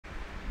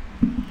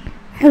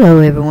Hello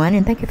everyone,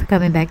 and thank you for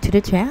coming back to the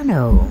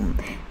channel.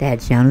 That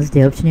channel is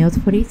Deb Chanel's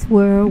for this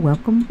world.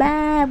 Welcome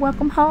back,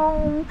 welcome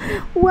home,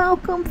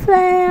 welcome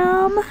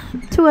fam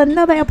to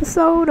another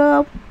episode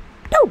of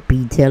Don't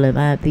Be Telling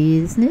My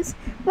Business.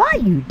 Why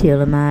you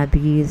telling my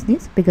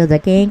business? Because I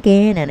can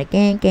and I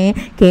can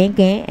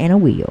and I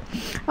will.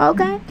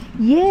 Okay,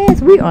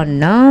 yes, we are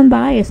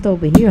non-biased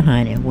over here,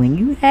 honey. When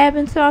you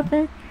having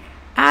something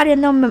out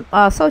in them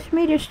social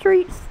media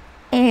streets,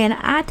 and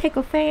I take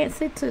a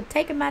fancy to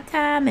taking my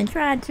time and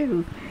trying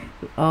to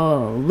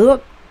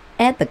look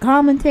at the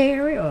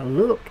commentary or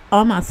look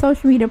on my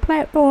social media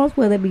platforms,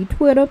 whether it be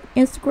Twitter,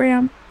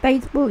 Instagram,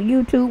 Facebook,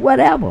 YouTube,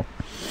 whatever.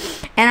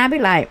 And I be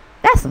like,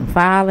 that's some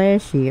foul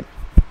ass shit.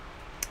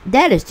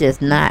 That is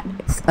just not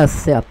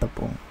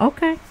acceptable.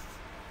 Okay.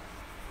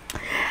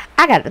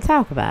 I got to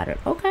talk about it.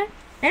 Okay.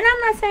 And I'm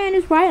not saying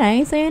it's right. I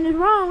ain't saying it's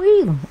wrong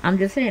either. I'm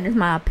just saying it's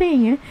my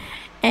opinion.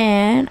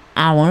 And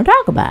I want to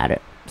talk about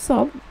it.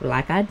 So,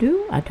 like I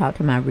do, I talk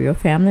to my real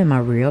family in my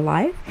real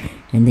life.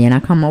 And then I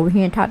come over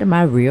here and talk to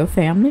my real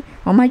family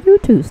on my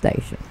YouTube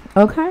station.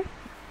 Okay?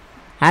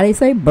 How they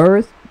say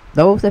birds,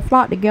 those that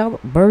flock together,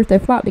 birds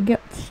that flock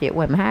together. Shit,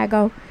 wait a minute, how I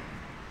go?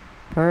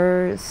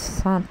 Birds,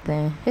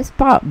 something. It's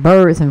about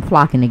birds and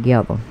flocking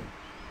together.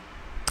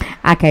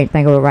 I can't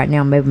think of it right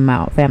now. Maybe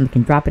my family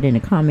can drop it in the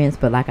comments.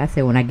 But like I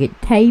said, when I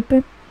get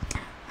taping,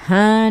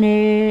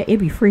 honey, it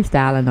be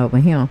freestyling over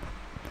here.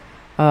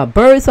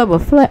 Birds of a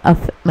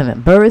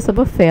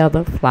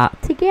feather flock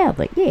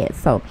together. Yeah,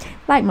 so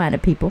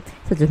like-minded people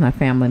such as my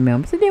family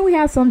members, and then we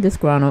have some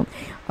disgruntled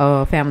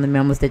family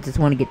members that just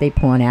want to get their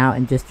point out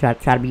and just try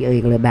to be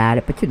ugly about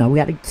it. But you know, we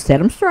got to set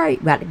them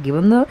straight. We got to give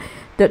them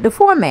the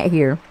format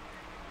here.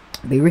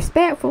 Be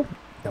respectful.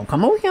 Don't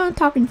come over here and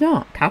talking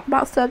junk. Talk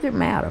about subject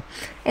matter.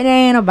 It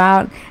ain't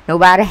about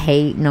nobody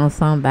hating on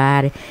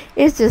somebody.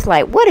 It's just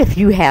like, what if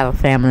you have a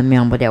family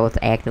member that was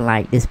acting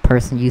like this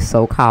person you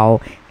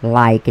so-called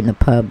like in the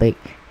public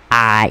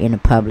eye, in the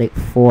public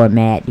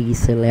format, these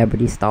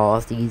celebrity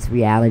stars, these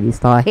reality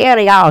stars. Hell,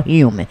 they all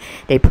human.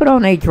 They put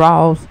on their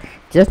drawers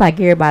just like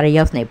everybody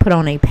else, and they put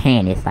on their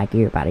panties like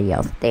everybody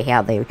else. They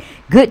have their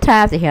good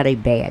times, they have their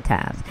bad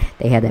times.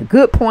 They have their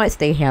good points,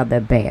 they have their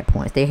bad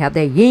points. They have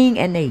their yin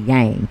and their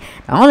yang.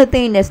 The only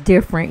thing that's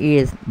different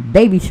is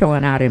they be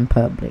showing out in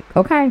public,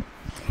 okay?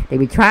 They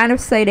be trying to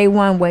say they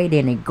one way,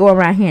 then they go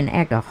around here and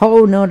act a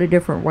whole nother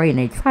different way, and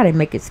they try to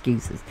make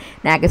excuses.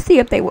 Now, I can see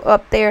if they were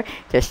up there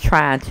just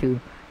trying to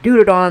do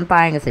the darn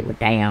thing and say, well,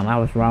 damn, I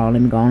was wrong.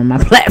 Let me go on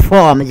my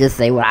platform and just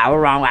say, well, I was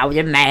wrong. I was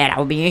just mad. I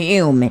was being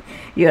human.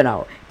 You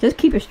know, just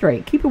keep it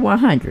straight. Keep it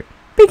 100.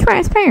 Be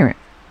transparent.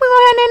 We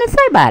don't have nothing to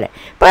say about it.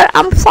 But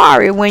I'm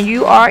sorry, when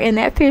you are in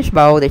that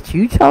fishbowl that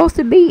you chose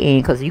to be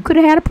in, because you could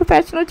have had a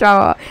professional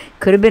job,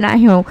 could have been out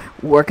here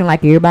working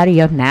like everybody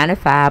else, 9 to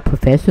 5,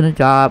 professional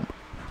job,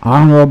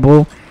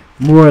 honorable,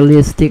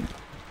 moralistic,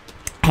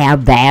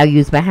 have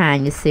values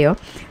behind yourself.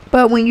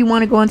 But when you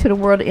want to go into the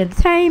world of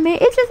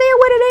entertainment, it just is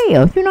what it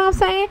is. You know what I'm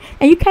saying?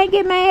 And you can't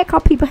get mad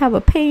because people have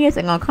opinions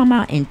and going to come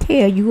out and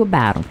tell you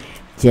about them.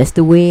 Just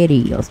the way it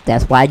is.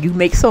 That's why you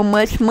make so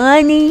much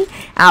money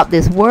out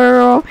this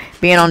world,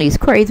 being on these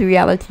crazy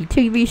reality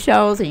TV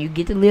shows, and you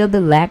get to live the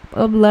lack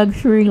of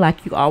luxury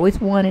like you always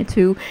wanted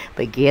to.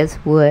 But guess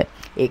what?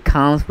 It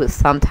comes with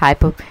some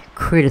type of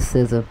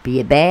criticism.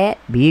 Be it bad,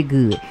 be it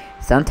good.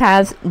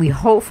 Sometimes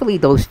hopefully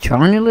those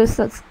journalists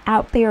that's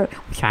out there,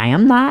 which I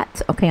am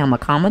not. Okay, I'm a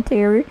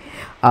commentary.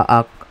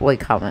 What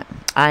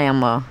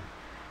am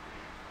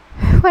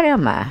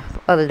I?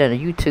 Other than a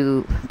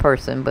YouTube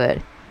person, but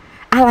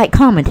I like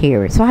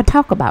commentary. So I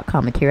talk about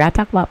commentary. I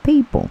talk about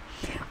people,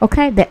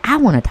 okay, that I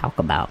want to talk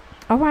about.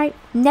 All right,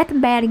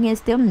 nothing bad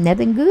against them,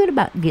 nothing good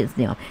against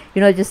them.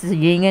 You know, just a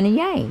yin and a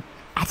yang.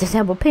 I just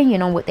have an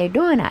opinion on what they're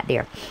doing out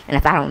there, and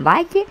if I don't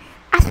like it,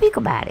 I speak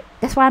about it.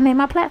 That's why I made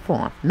my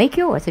platform. Make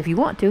yours if you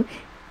want to.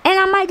 And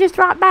I might just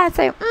drop by and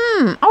say,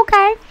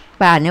 okay.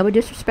 But I never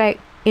disrespect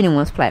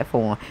anyone's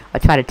platform or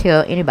try to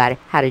tell anybody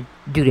how to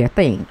do their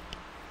thing.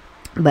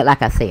 But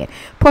like I said,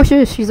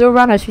 Porsha, she's a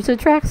runner. She's a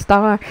track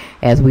star.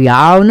 As we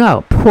all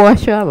know,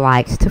 Porsha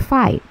likes to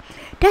fight.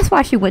 That's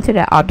why she went to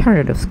that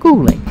alternative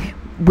schooling,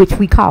 which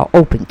we call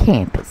open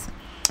campus.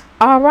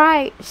 All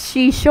right.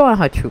 She's showing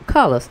her true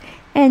colors.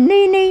 And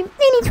Nene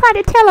tried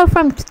to tell her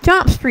from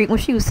Jump Street when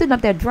she was sitting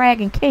up there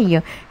dragging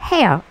Kenya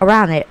hair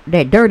around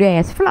that dirty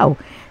ass floor.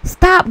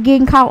 Stop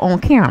getting caught on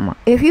camera.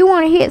 If you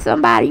want to hit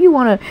somebody, you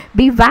want to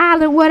be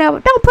violent,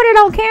 whatever, don't put it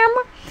on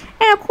camera.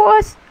 And of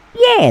course,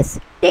 yes,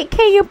 did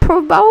Kenya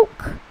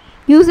provoke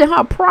using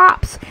her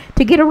props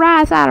to get a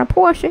rise out of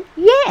Porsha?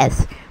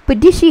 Yes. But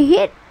did she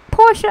hit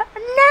Porsha?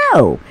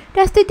 No.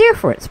 That's the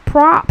difference.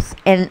 Props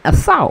and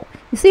assault.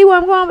 You see where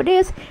I'm going with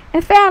this?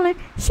 And Fallon,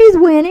 she's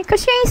winning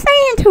because she ain't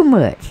saying too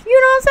much.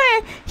 You know what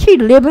I'm saying? She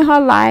living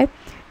her life.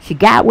 She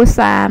got with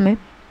Simon.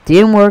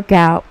 Didn't work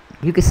out.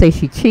 You could say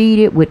she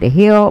cheated with the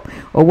help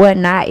or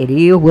whatnot. It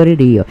is what it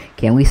is.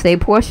 Can we say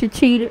Porsha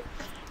cheated?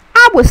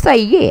 I would say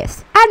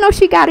yes. I know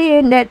she got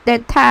in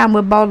that time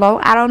with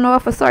Bolo. I don't know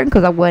if for certain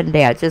because I wasn't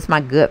there. It's just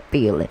my gut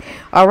feeling.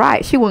 All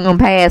right. She wasn't going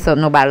to pass up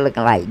nobody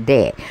looking like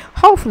that.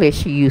 Hopefully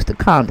she used the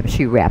condom.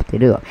 She wrapped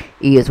it up.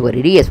 It is what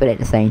it is. But at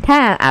the same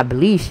time, I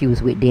believe she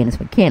was with Dennis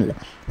McKinley.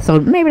 So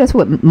maybe that's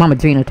what Mama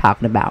Gina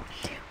talking about.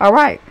 All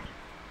right.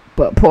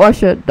 But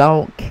Porsha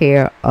don't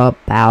care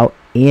about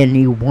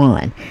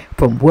anyone.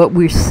 From what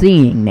we're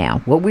seeing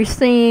now. What we're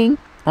seeing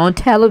on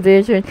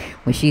television,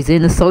 when she's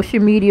in the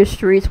social media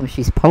streets, when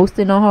she's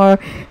posting on her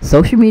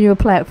social media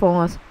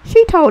platforms,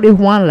 she told this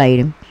one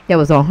lady that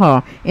was on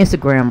her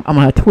Instagram, on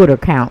her Twitter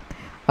account,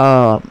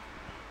 damn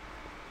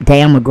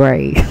a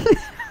grave.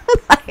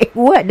 Like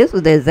what? This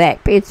was the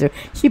exact picture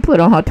she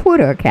put on her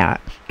Twitter account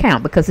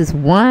because it's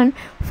one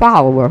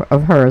follower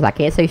of hers. I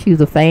can't say she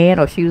was a fan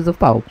or she was a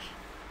foe.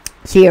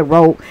 She had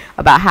wrote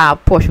about how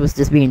Porsha was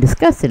just being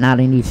disgusting out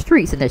in these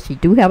streets, and that she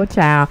do have a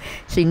child.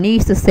 She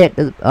needs to set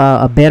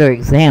a better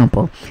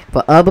example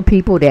for other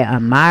people that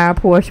admire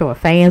Porsha or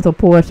fans of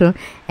Porsha,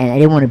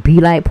 and they want to be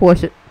like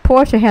Porsha.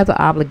 Porsha has an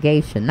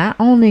obligation not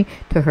only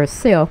to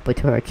herself but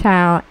to her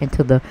child and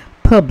to the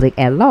public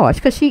at large,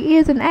 because she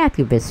is an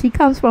activist. She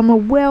comes from a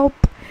wealth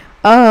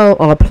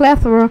or a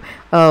plethora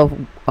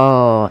of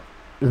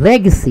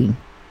legacy.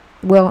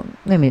 Well,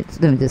 let me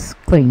just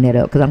clean that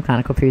up because I'm kind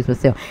of confused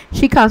myself.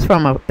 She comes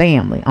from a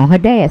family on her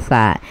dad's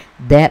side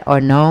that are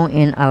known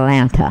in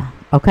Atlanta.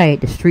 Okay,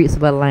 the streets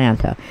of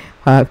Atlanta.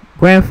 Her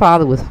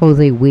grandfather was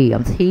Jose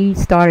Williams. He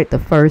started the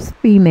first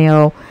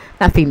the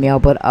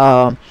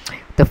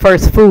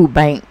first food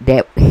bank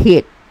that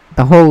hit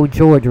the whole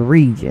Georgia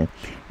region.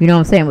 You know what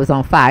I'm saying? It was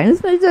on fire.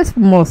 It's just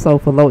more so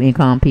for low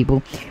income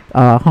people,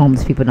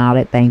 homeless people and all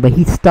that thing. But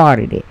he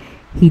started it.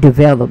 He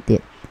developed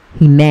it.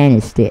 He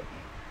managed it.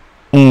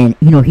 And,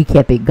 you know, he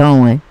kept it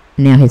going.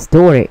 Now his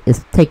daughter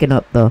is taking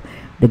up the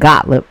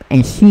gauntlet,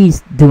 and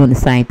she's doing the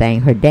same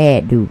thing her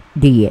dad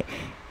did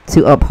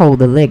to uphold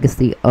the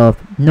legacy of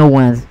no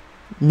one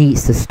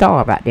needs to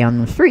starve out there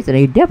on the streets. And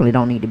they definitely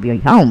don't need to be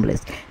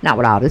homeless. Not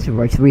with all this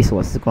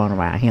resources going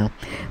around him.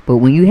 But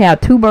when you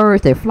have two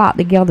birds that flock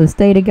together and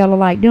stay together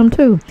like them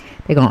too,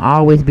 they're going to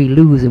always be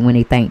losing when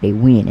they think they're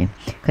winning.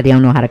 Because they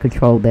don't know how to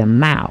control their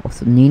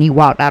mouths. Nene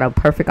walked out of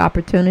a perfect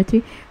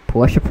opportunity.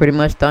 Porsha pretty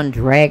much done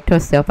dragged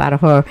herself out of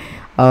her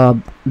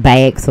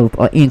bags of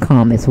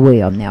income as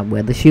well. Now,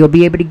 whether she'll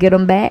be able to get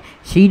them back,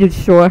 she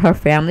destroyed her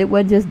family. It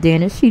wasn't just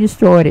Dennis. She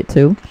destroyed it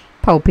too.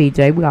 Poor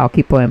PJ. We all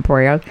keep her in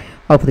prayer.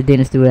 Hopefully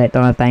Dennis do that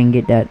darn thing,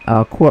 get that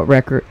court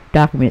record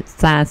document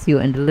signed,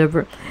 sealed, and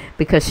delivered.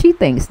 Because she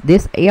thinks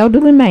this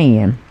elderly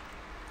man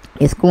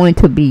is going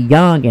to be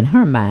young in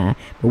her mind.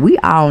 But we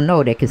all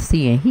know that can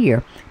see and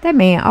hear. That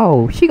man,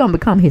 she going to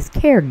become his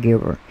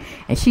caregiver.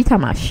 And she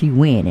talking about she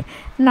winning.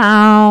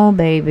 No,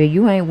 baby,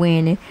 you ain't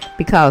winning.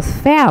 Because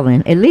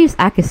Fallon, at least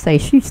I can say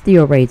she's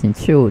still raising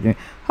children.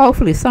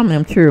 Hopefully some of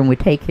them children will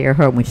take care of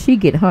her when she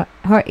get her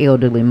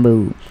elderly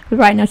mood. Because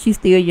right now she's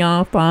still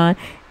young, fun.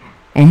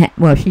 And,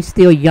 she's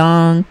still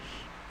young,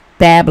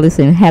 fabulous,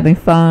 and having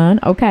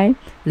fun, okay?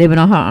 Living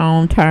on her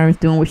own terms,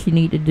 doing what she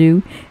need to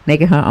do.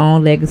 Making her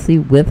own legacy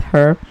with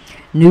her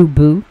new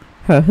boo.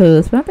 Her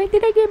husband. I think,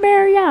 did they get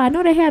married? Yeah, I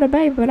know they had a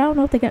baby, but I don't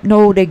know if they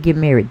they get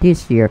married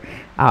this year,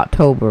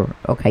 October.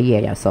 Okay,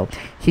 yeah. So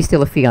she's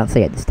still a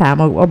fiance at this time,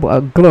 a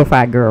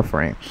glorified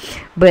girlfriend.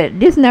 But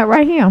this nut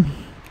right here,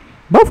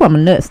 both of them are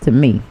nuts to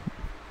me.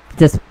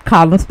 Just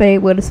call them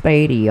spade with a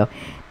spade is.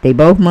 They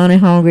both money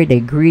hungry. They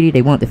greedy.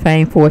 They want the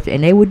fame, fortune,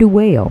 and they would do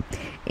well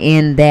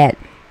in that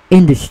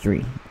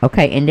industry.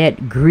 Okay, in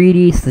that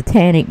greedy,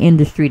 satanic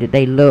industry that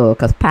they love,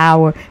 because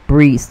power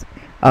breeds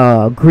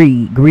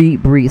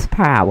greed breeds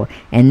power,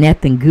 and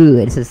nothing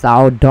good. It's just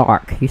all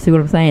dark. You see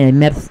what I'm saying? And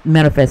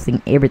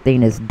manifesting everything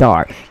that's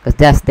dark, because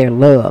that's their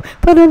love.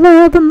 For the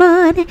love of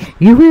money,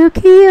 you will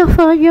kill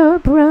for your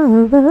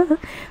brother.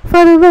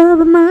 For the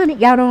love of money.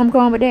 Y'all know I'm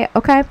going with that,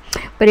 okay?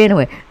 But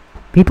anyway,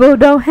 people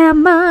don't have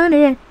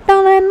money.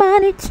 Don't let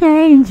money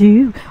change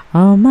you.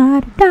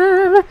 Almighty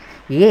dollar.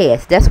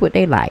 Yes, that's what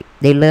they like.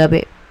 They love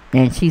it.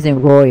 And she's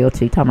in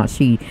royalty. Talking about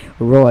she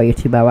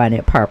royalty by riding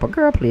that purple.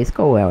 Girl, please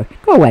go away.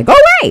 Go away. Go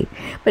away.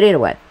 But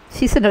anyway,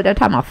 she's sitting up there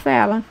talking about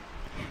Fallon.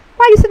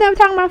 Why you sitting there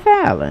talking about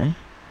Fallon?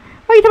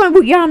 Why you talking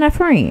about y'all not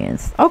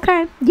friends?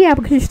 Okay. Yeah,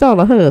 because you stole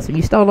a husband.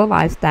 You stole a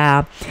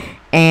lifestyle.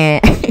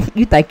 And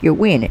you think you're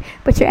winning.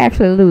 But you're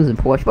actually losing,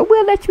 Porsha. But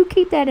we'll let you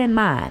keep that in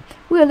mind.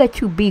 We'll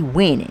let you be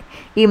winning.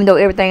 Even though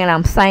everything that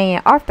I'm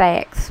saying are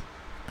facts.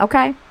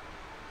 Okay?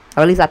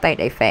 Or at least I think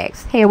they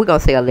facts. Hey, we're going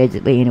to say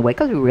allegedly anyway,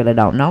 because we really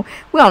don't know.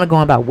 We're only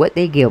going about what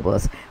they give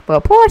us.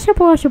 But Porsha.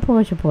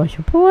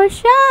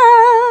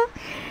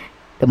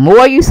 The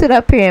more you sit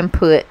up here and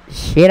put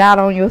shit out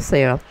on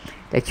yourself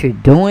that you're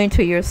doing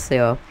to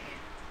yourself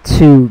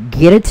to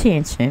get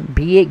attention,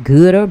 be it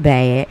good or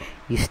bad,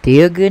 you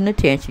still getting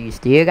attention. You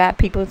still got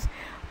people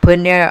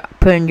putting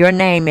your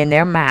name in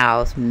their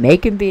mouths,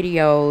 making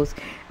videos,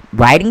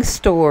 writing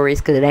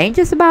stories, because it ain't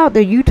just about the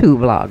YouTube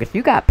bloggers.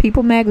 You got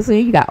People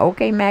Magazine, you got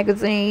OK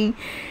Magazine,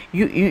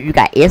 you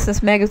got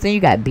Essence Magazine, you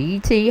got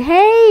BT.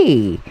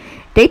 Hey,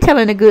 They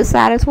telling the good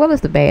side as well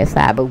as the bad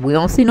side, but we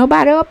don't see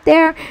nobody up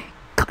there.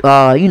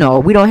 You know,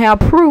 we don't have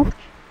proof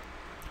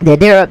that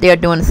they're up there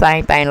doing the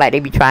same thing like they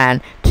be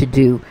trying to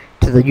do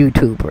to the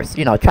YouTubers,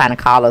 you know, trying to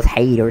call us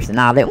haters and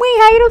all that. We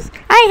ain't haters.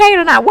 I ain't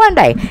hater not one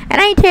day. And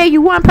I ain't tell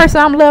you one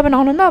person I'm loving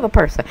on another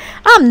person.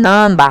 I'm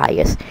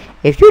non-biased.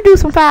 If you do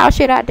some foul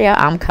shit out there,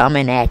 I'm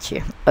coming at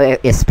you.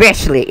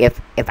 Especially if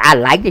I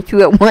liked at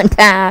you at one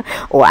time,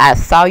 or I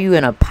saw you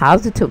in a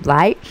positive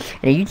light,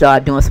 and you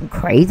start doing some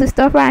crazy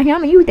stuff right here. I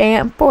mean, you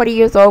damn 40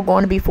 years old,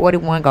 going to be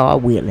 41,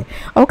 God willing.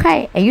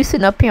 Okay? And you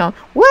sitting up here,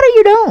 what are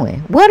you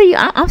doing? What are you,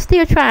 I'm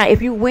still trying.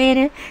 If you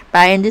winning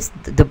by in this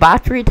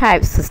debauchery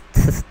type,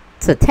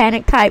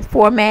 satanic type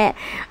format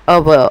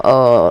of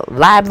a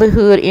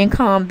livelihood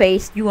income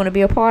based you want to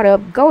be a part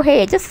of, go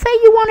ahead, just say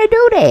you want to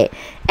do that,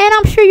 and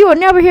I'm sure you'll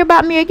never hear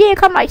about me again.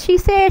 Come, like she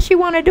said she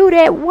want to do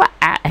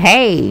that.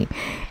 Hey,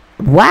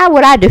 why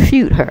would I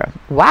defeat her?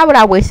 Why would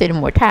I waste any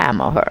more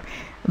time on her?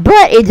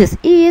 But it just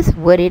is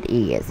what it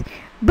is.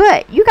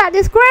 But you got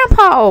this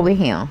grandpa over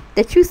here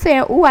that you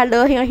saying, oh, I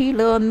love him, he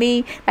love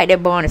me, like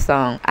that Barney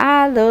song,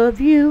 I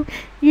love you,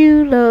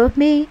 you love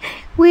me,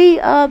 we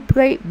a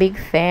great big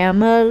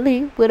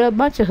family with a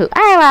bunch of hooks.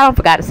 I don't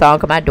forgot the song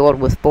because my daughter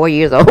was 4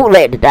 years old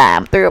at the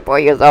time. 3 or 4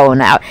 years old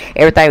now.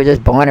 Everything was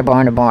just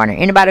Barney.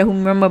 Anybody who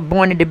remember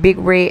Barney, the big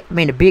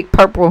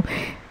purple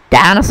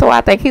dinosaur,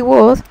 I think he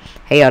was?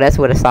 Hell, that's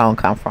where the song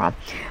come from.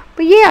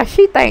 But yeah,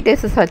 she think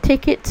this is her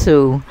ticket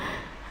to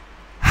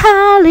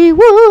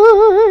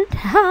Hollywood,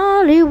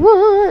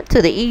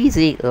 to the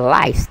easy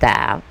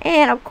lifestyle.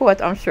 And of course,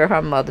 I'm sure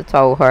her mother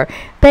told her,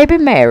 baby,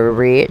 marry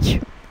rich,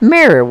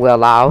 marry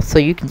well off, so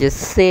you can just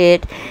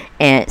sit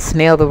and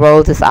smell the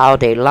roses all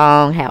day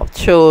long, have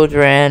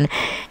children,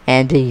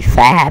 and be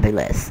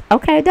fabulous.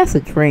 Okay, that's a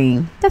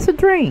dream. That's a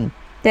dream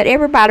that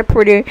everybody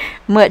pretty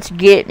much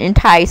get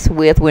enticed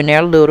with when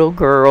they're little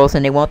girls,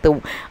 and they want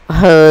the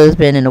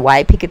husband and the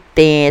white picket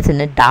fence and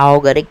the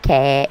dog or the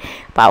cat,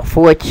 about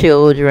 4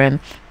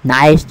 children,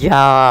 nice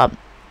job,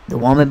 the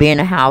woman being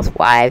a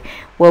housewife.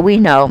 Well, we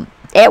know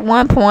at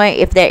one point,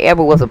 if there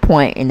ever was a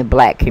point in the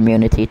black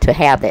community to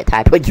have that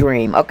type of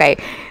dream, okay,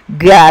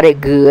 got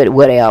it, good,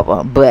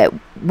 whatever, but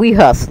we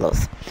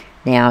hustlers.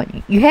 Now,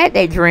 you had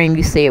that dream,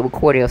 you said, with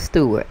Cordell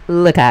Stewart.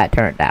 Look how it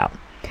turned out.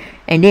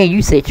 And then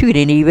you said you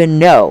didn't even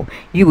know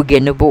you were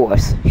getting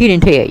divorced. He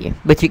didn't tell you,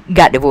 but you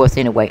got divorced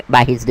anyway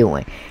by his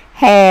doing.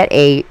 Had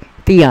a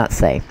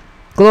fiance,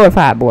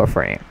 glorified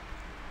boyfriend.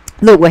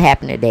 Look what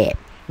happened to that.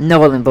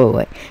 Null and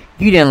void.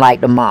 You didn't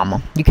like the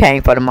mama. You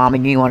came for the mama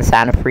and you didn't want to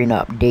sign a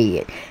prenup.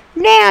 Dead.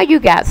 Now you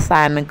got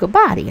Simon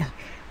Gabadia.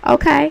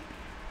 Okay?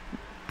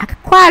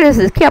 Quiet as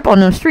is kept on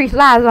them streets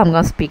lies, I'm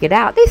going to speak it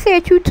out. They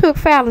said you took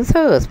Fallon's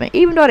husband.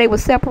 Even though they were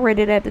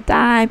separated at the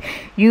time,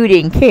 you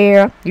didn't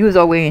care. You was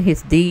over in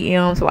his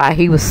DMs while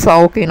he was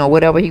sulking or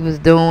whatever he was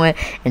doing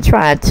and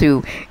trying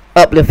to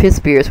uplift his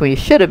spirits when you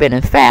should have been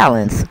in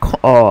Fallon's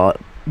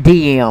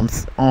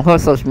DMs on her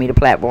social media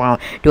platform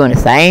doing the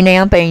same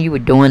damn thing you were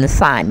doing to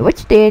Simon. What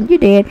you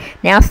did.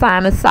 Now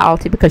Simon's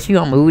salty because you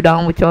done moved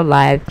on with your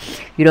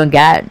life. You done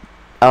got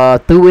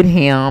through with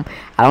him.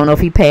 I don't know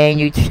if he paying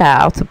you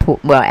child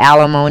support, well,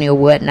 alimony or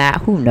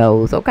whatnot. Who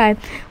knows, okay?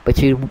 But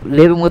you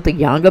living with a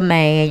younger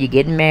man. You're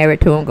getting married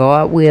to him,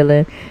 God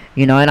willing,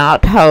 you know, in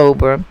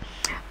October.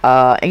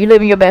 And you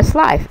living your best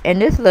life.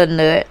 And this little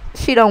nut,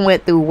 she done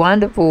went through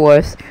 1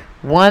 divorce,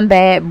 1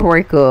 bad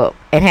breakup,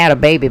 and had a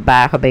baby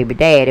by her baby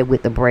daddy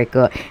with the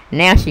breakup.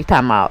 Now she's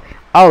talking about,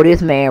 oh,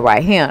 this man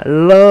right here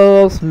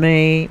loves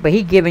me. But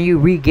he giving you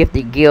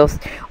re-gifted gifts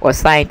or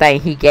same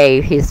thing he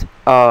gave his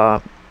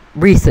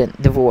recent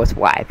divorced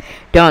wife.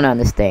 Don't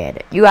understand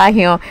it. You out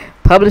here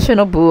publishing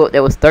a book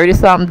that was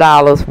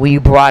 $30-something when you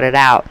brought it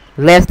out.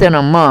 Less than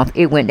a month,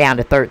 it went down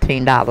to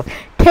 $13.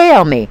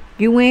 Tell me,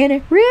 you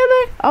winning?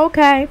 Really?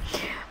 Okay.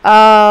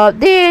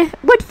 Then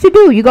what did you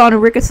do? You go on the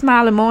Rick and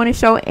Smiley morning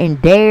show and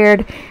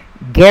dared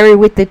Gary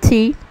with the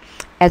T,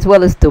 as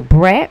well as the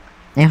Brat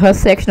in her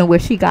section where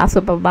she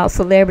gossip about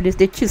celebrities.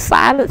 Did you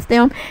silence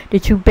them?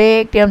 Did you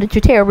beg them? Did you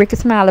tell Rick and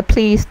Smiley,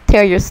 please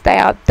tell your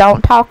staff,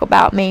 don't talk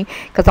about me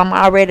because I'm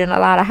already in a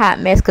lot of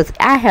hot mess? Because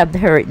I have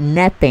heard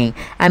nothing.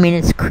 I mean,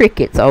 it's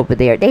crickets over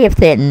there. They have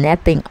said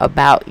nothing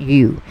about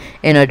you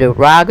in a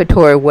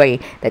derogatory way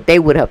that they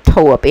would have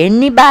tore up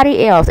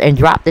anybody else and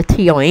dropped the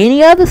T on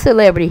any other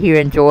celebrity here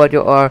in Georgia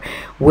or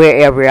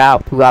wherever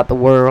out throughout the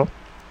world.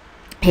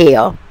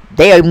 Hell,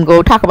 they even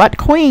go talk about the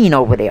Queen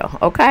over there,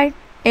 okay?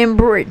 In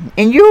Britain,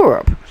 in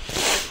Europe.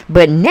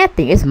 But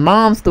nothing. It's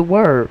mom's the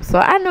word. So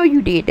I know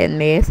you did that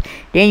mess.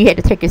 Then you had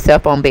to take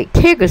yourself on Big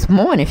Tigger's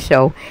morning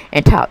show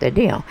and talk to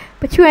them.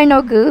 But you ain't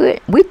no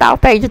good. We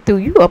thought Phaedra threw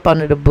you up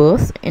under the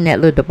bus in that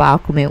little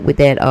debacle with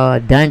that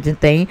dungeon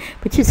thing.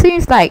 But it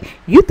seems like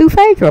you threw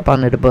Phaedra up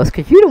under the bus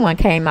because you the one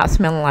came out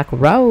smelling like a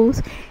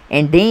rose.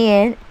 And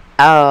then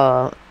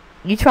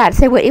you try to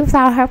say, well, it was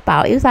all her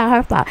fault. It was all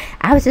her fault.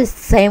 I was just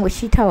saying what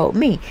she told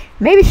me.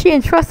 Maybe she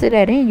entrusted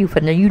that in you for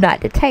you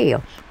not to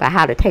tell about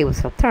how the tables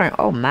have turned.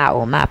 Oh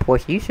my,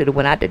 Porsha, you should have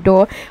went out the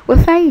door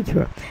with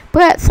Phaedra.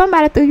 But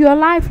somebody threw you a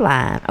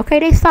lifeline. Okay,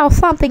 they saw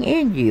something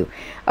in you.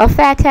 A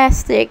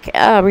fantastic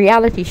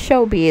reality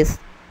showbiz,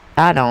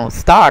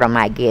 stardom,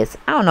 I guess.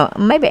 I don't know.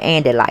 Maybe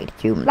Andy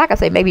liked you. Like I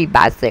say, maybe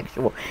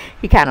bisexual.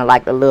 He kind of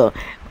liked the little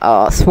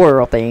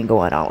swirl thing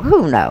going on.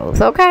 Who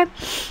knows, okay?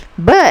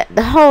 But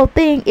the whole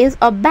thing is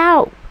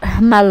about,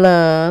 my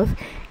love,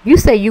 you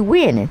say you're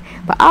winning.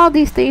 But all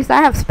these things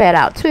I have spat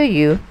out to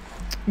you,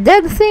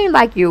 doesn't seem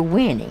like you're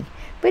winning.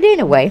 But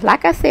anyway,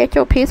 like I said,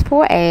 your piss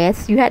poor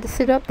ass, you had to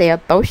sit up there,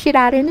 throw shit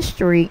out in the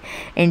street,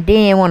 and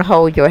then want to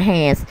hold your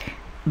hands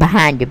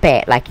behind your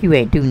back like you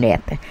ain't do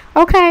nothing.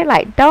 Okay,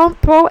 like,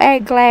 don't throw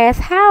at glass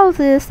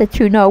houses that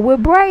you know will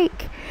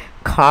break.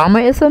 Karma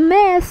is a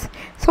mess.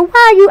 So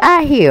why are you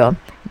out here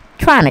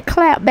trying to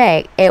clap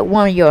back at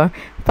one of your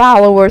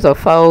followers or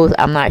foes,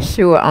 I'm not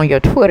sure, on your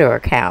Twitter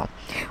account?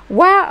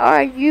 Why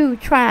are you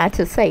trying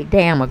to say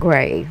damn a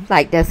grave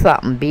like that's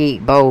something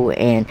big, bold,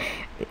 and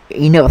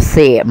enough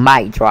said,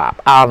 mic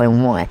drop all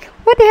in one?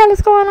 What the hell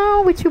is going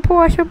on with you,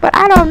 Porsha? But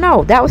I don't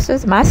know. That was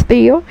just my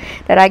spiel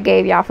that I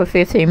gave y'all for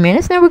 15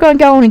 minutes. Now we're going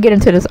to go on and get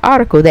into this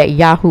article that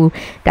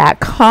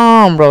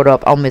yahoo.com wrote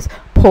up on Miss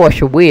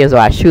Porsha Williams, or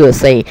I should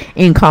say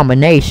in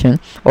combination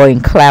or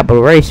in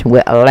collaboration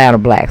with Atlanta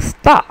Black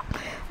Star.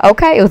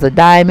 Okay, it was a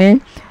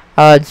Diamond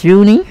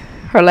Junie,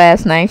 her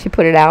last name. She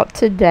put it out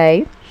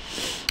today.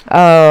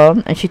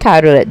 And she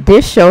titled it,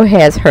 "This show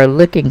has her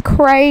looking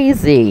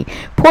crazy."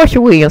 Porsha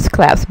Williams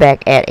claps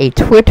back at a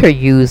Twitter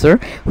user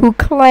who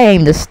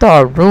claimed the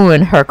star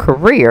ruined her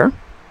career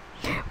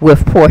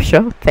with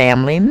Porsha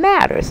Family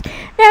Matters.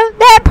 Now,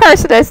 that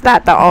person is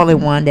not the only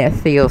one that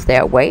feels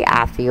that way.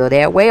 I feel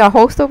that way. A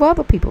host of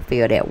other people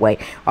feel that way.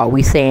 Are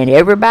we saying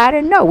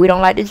everybody? No, we don't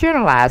like to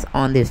generalize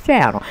on this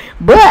channel.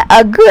 But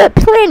a good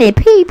plenty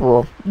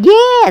people,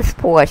 yes,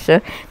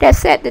 Porsha, that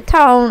set the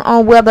tone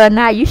on whether or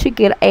not you should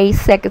get a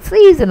second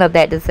season of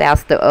that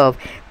disaster of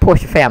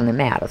Porsha Family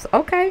Matters.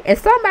 Okay? And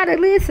somebody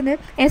listening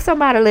and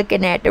somebody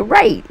looking at the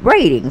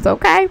ratings,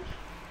 okay?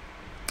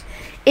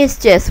 It's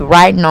just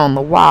writing on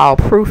the wall,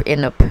 proof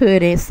in the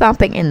pudding.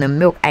 Something in the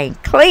milk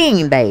ain't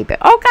clean, baby.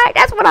 Okay,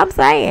 that's what I'm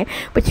saying.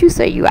 But you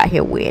say you out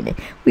here winning.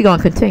 We're going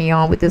to continue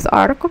on with this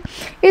article.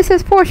 It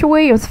says Porsha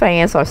Williams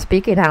fans are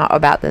speaking out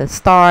about the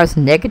star's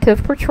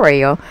negative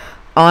portrayal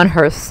on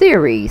her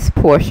series,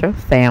 Porsha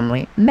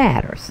Family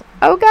Matters.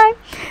 Okay.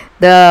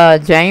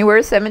 The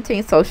January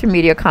 17th social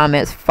media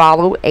comments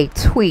followed a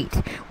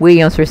tweet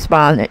Williams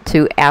responded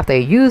to after a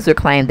user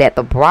claimed that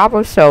the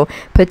Bravo show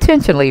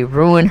potentially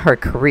ruined her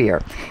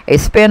career. A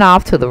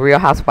spinoff to the Real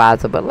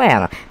Housewives of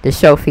Atlanta. The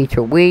show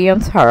featured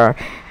Williams, her,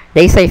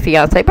 they say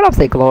fiance, but I'm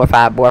saying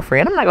glorified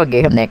boyfriend. I'm not going to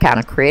give him that kind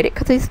of credit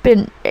because it's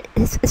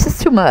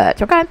just too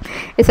much, okay?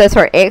 It says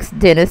her ex,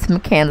 Dennis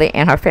McKinley,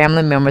 and her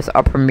family members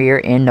are premiere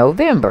in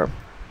November.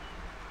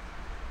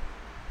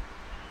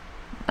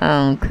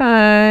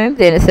 Okay.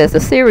 Then it says the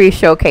series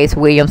showcased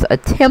Williams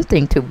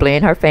attempting to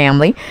blend her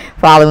family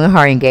following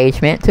her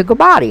engagement to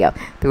Gabadia.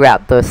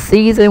 Throughout the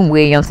season,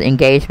 Williams'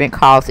 engagement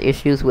caused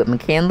issues with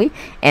McKinley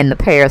and the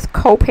pair's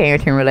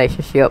co-parenting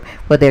relationship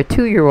with their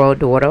 2-year-old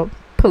daughter,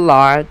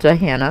 Pilar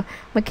Johanna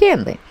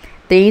McKinley.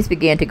 Things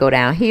began to go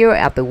downhill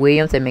after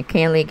Williams and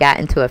McKinley got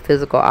into a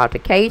physical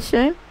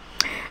altercation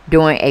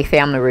during a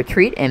family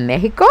retreat in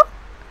Mexico.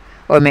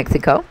 Or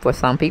Mexico for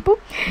some people.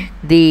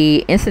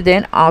 The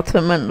incident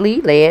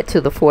ultimately led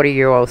to the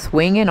 40-year-old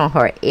swinging on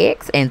her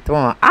ex and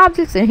throwing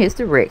objects in his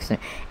direction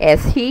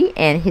as he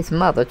and his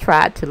mother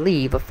tried to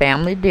leave a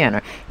family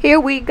dinner. Here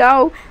we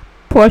go.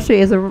 Porsha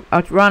is a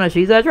runner.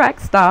 She's a track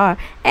star,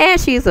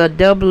 and she's a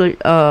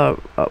WWE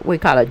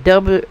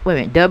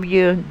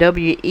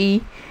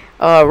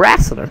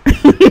wrestler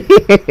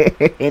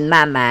in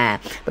my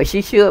mind. But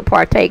she should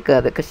partake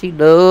of it because she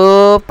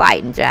loves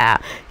fighting,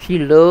 child. She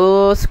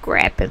loves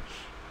scrapping.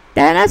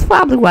 And that's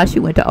probably why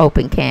she went to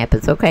open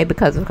campus, okay?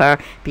 Because of her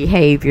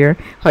behavior,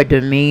 her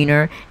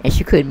demeanor, and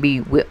she couldn't be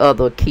with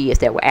other kids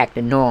that were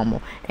acting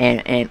normal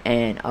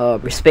and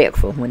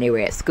respectful when they were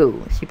at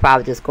school. She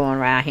probably just going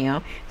around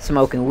here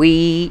smoking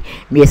weed,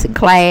 missing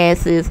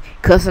classes,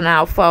 cussing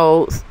out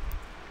folks,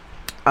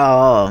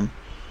 flunking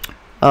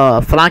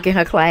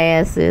her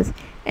classes,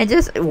 and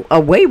just a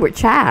wayward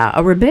child,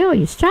 a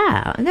rebellious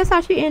child. And that's how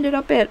she ended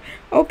up at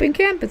open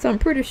campus, I'm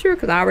pretty sure,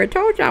 because I already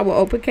told y'all what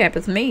open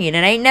campus mean.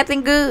 It ain't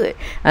nothing good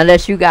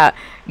unless you got,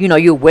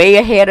 you're way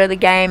ahead of the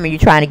game and you're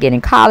trying to get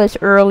in college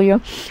earlier,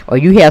 or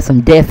you have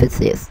some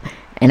deficits.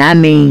 And I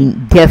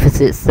mean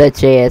deficits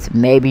such as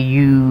maybe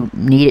you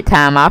needed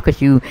time off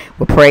because you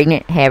were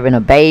pregnant, having a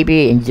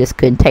baby, and you just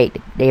couldn't take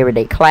the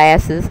everyday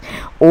classes.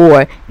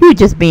 Or you were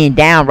just being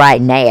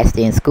downright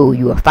nasty in school.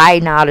 You were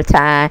fighting all the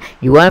time.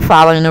 You weren't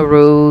following the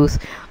rules.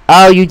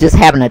 oh, you just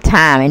having a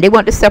time, and they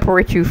want to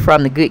separate you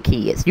from the good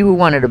kids. You were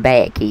one of the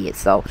bad kids.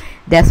 So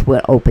that's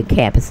what open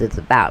campus is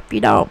about.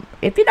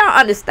 If you don't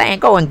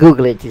understand, go and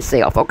Google it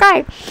yourself,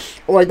 okay?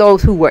 Or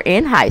those who were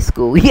in high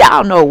school,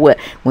 y'all know what,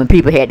 when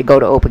people had to go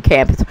to open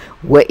campus,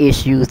 what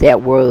issues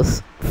that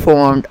was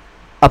formed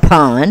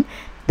upon,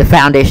 the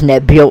foundation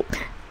that built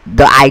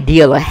the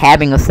ideal of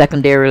having a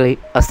secondary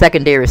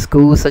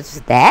school such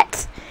as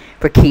that,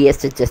 for kids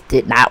that just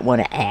did not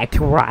want to act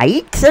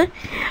right.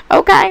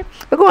 Okay,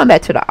 but going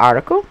back to the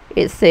article,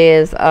 it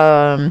says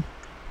okay,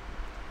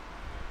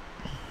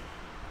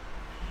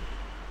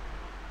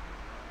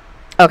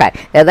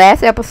 the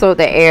last episode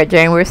that aired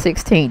January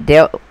 16th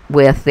dealt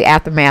with the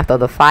aftermath of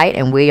the fight,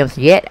 and Williams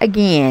yet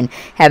again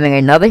having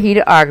another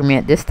heated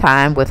argument, this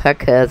time with her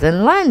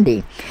cousin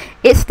Lundy.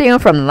 It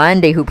stemmed from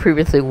Lundy, who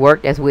previously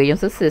worked as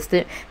Williams'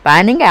 assistant,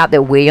 finding out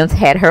that Williams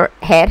had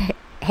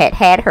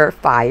her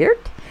fired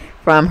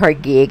from her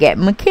gig at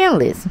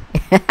McKinley's.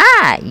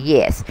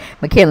 Yes,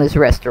 McKinley's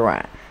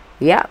restaurant.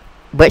 Yep.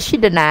 But she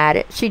denied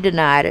it. She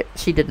denied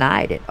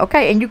it.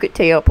 Okay, and you could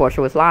tell Porsha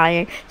was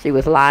lying. She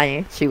was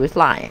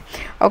lying.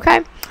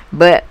 Okay,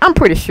 but I'm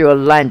pretty sure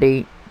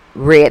Lundy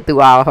read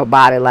through all her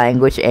body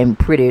language and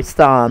pretty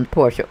summed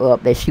Porsha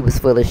up that she was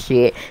full of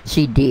shit.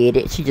 She did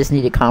it. She just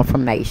needed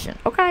confirmation.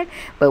 Okay,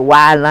 but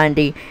why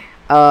Lundy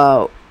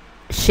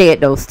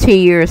shed those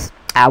tears?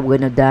 I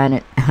wouldn't have done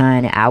it,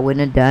 honey. I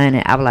wouldn't have done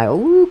it. I was like,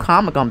 ooh,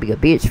 karma gonna be a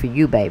bitch for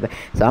you, baby.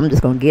 So I'm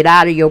just gonna get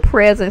out of your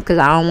presence because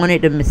I don't want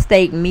it to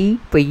mistake me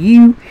for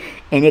you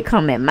and it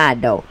come at my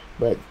door.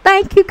 But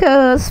thank you,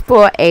 cuz,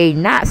 for a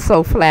not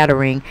so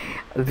flattering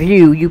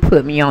view. You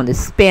put me on the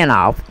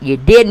spinoff. You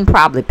didn't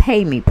probably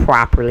pay me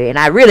properly, and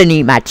I really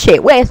need my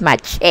check. Where's my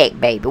check,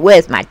 baby?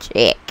 Where's my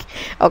check?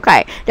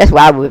 Okay, that's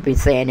what I would be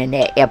saying in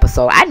that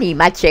episode. I need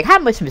my check. How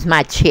much is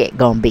my check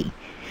gonna be?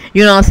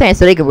 You know what I'm saying?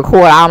 So they can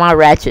record all my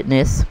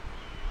ratchetness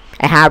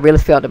and how I really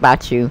felt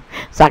about you,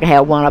 so I can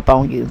have one up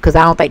on you. Because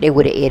I don't think they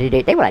would have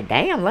edited. They were like,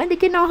 damn, Lundy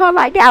getting on her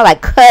like that. I was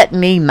like, cut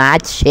me my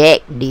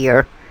check,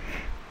 dear.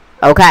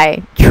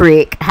 Okay?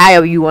 Trick.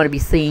 However you want to be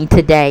seen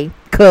today.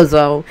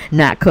 Cuzzo.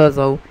 Not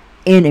cuzzo.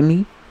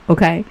 Enemy.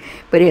 Okay?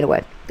 But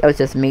anyway, that was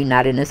just me,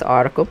 not in this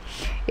article.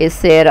 It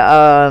said,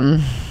 let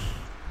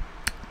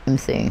me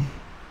see.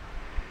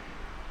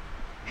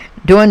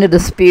 During the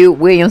dispute,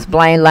 Williams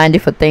blamed Lundy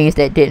for things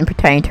that didn't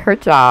pertain to her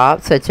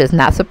job, such as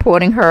not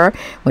supporting her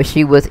when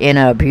she was in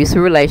an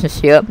abusive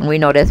relationship. And we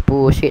know that's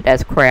bullshit,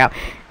 that's crap.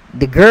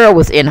 The girl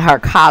was in her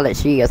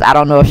college years. I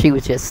don't know if she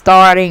was just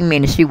starting,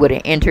 meaning she would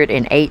have entered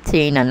in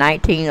 18 or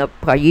 19 of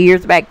her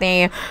years back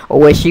then, or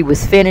where she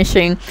was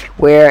finishing,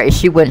 where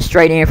she went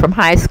straight in from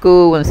high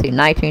school. Let's see,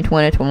 19,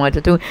 20, 21,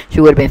 22.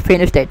 She would have been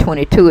finished at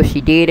 22 if she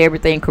did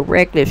everything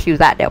correctly. If she was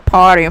out there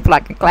partying,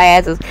 flunking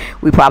classes,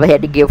 we probably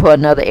had to give her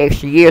another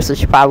extra year, so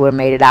she probably would have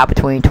made it out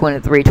between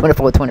 23,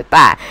 24,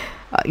 25.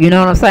 You know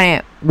what I'm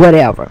saying?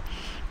 Whatever.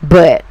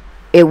 But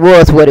it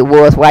was what it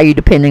was. Why are you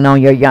depending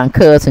on your young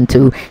cousin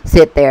to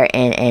sit there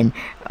and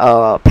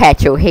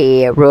pat your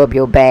head, rub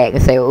your back,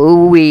 and say,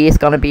 ooh, it's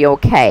going to be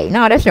okay?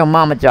 No, that's your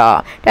mama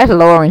job. That's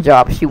Lauren's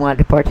job if she wanted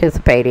to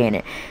participate in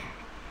it.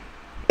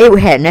 It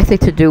had nothing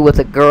to do with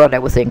a girl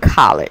that was in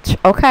college,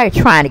 okay,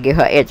 trying to get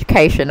her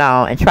education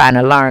on and trying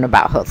to learn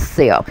about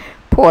herself.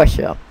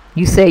 Porsha,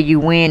 you say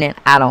you winning.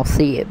 I don't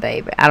see it,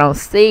 baby. I don't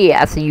see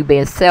it. I see you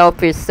being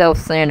selfish,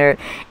 self-centered,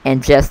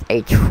 and just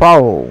a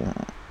troll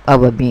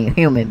of a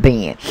human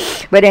being.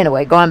 But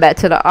anyway, going back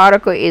to the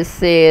article, it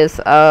says,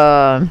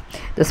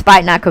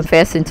 despite not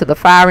confessing to the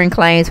firing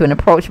claims when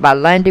approached by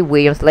Lundy,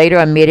 Williams later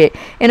admitted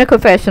in a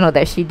confessional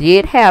that she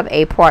did have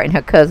a part in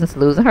her cousin's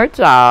losing her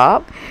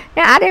job.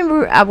 Now,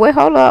 wait,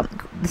 hold up.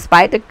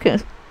 Despite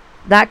the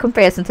not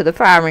confessing to the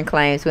firing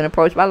claims when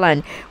approached by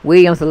Lundy,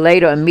 Williams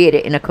later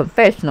admitted in a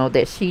confessional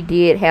that she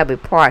did have a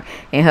part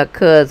in her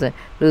cousin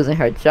losing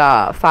her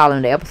job.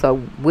 Following the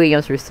episode,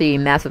 Williams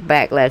received massive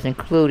backlash,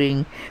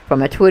 including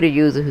from a Twitter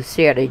user who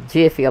shared a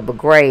jiffy of a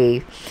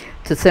grave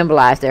to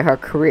symbolize that her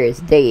career is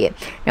dead.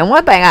 And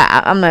one thing,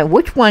 I'm like,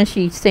 which one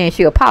she's saying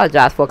she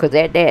apologized for? Because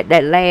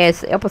that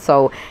last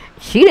episode,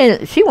 she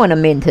wasn't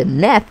admitting to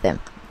nothing.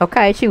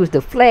 Okay, she was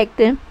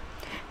deflecting,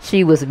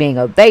 she was being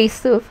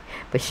evasive,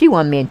 but she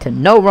wasn't meant to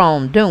no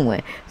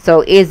wrongdoing.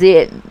 So is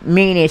it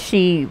meaning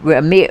she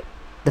admit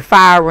the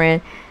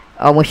firing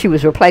when she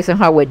was replacing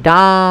her with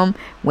Dom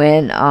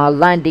when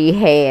Lundy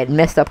had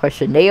messed up her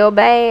Chanel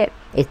bag?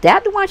 Is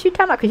that the one she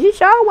talking about? Because she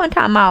sure wasn't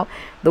talking about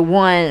the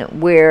one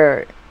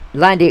where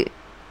Lundy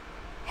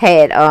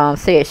had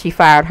said she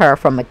fired her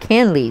from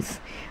McKinley's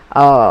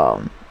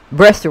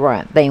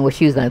restaurant thing where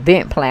she was an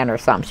event planner or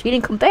something. She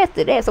didn't confess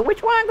to that. So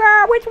which one,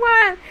 girl? Which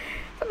one?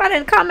 Somebody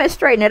in the comments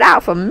straighten it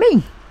out for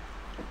me.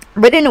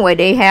 But anyway,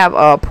 they have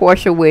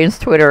Porsha Williams'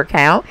 Twitter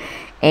account,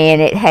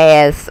 and it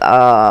has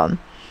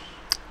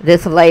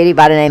this lady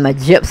by the name of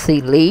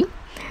Gypsy Lee.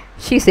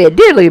 She said,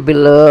 "Dearly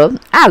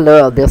beloved," I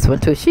love this one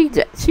too. She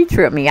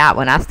tripped me out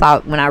when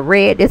I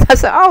read this. I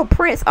said, "Oh,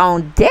 Prince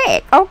on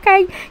deck,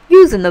 okay,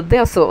 using the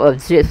vessel of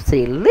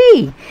Gypsy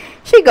Lee."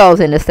 She goes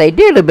in to say,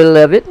 "Dearly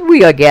beloved,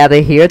 we are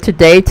gathered here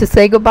today to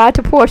say goodbye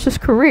to Porsha's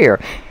career."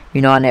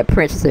 You know, and that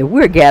Prince said,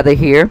 "We're gathered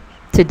here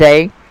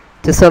today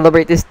to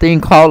celebrate this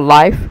thing called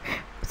life."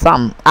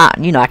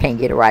 You know, I can't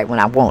get it right when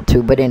I want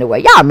to, but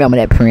anyway, y'all remember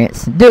that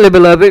Prince. "Dearly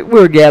beloved,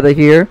 we're gathered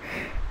here."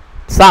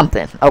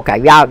 Something. Okay,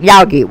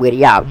 y'all get with it.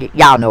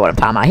 Y'all know what I'm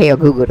talking about. Hell,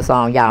 Google the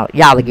song. Y'all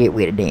will get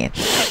with it then.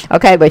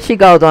 Okay, but she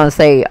goes on to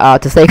say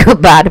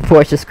goodbye to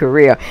Porsha's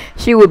career.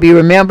 She will be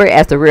remembered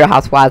as the Real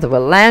Housewives of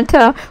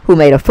Atlanta, who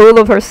made a fool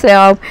of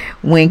herself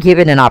when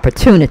given an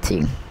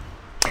opportunity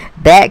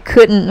that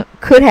could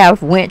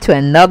have went to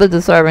another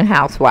deserving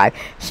housewife.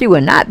 She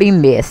will not be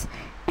missed.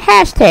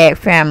 Hashtag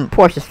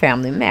Porsha's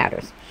Family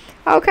Matters.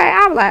 Okay,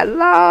 I'm like,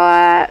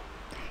 Lord,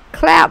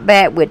 clap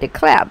back with the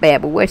clap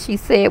back, but what she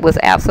said was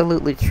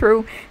absolutely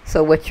true.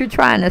 So what you're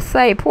trying to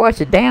say,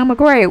 Porsha, damn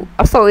great.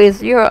 So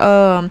is your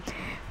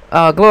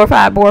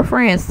glorified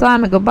boyfriend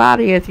Simon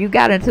Gabati, if you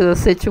got into a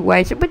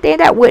situation, but then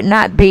that would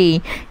not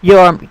be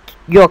your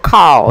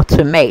call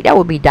to make. That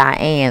would be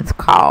Diane's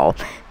call,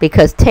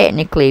 because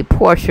technically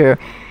Porsha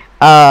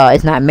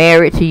is not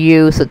married to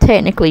you, so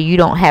technically you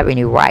don't have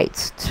any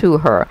rights to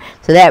her.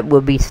 So that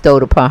would be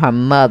bestowed upon her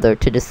mother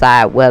to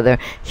decide whether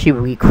she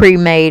would be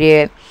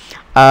cremated.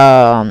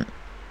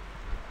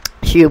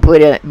 She would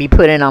be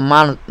put in a a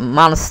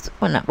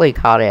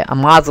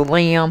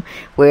mausoleum,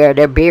 where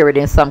they're buried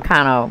in some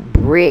kind of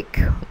brick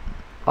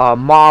or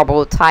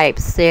marble type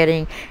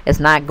setting.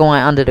 It's not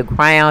going under the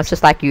ground. It's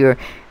just like you're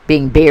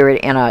being buried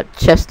in a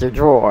chest of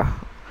drawer,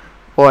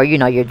 or you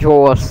know, your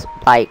drawers,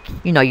 like,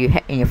 you know, you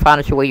in your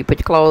furniture where you put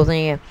your clothes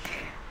in.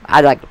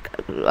 I like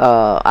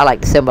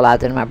to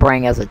symbolize it in my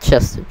brain as a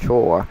chest of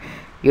drawer.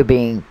 Your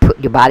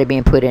body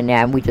being put in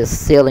there, and we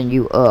just sealing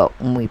you up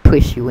when we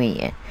push you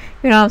in.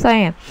 You know what I'm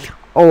saying?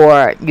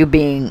 Or you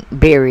being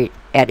buried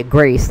at a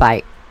grave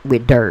site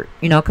with dirt.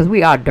 You know, because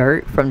we are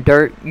dirt. From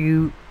dirt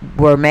you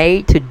were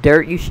made, to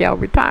dirt you shall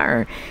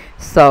return.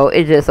 So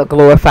it's just a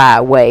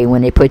glorified way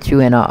when they put you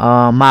in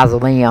a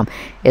mausoleum,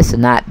 is to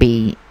not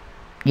be,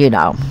 you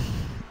know,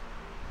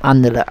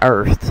 under the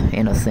earth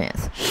in a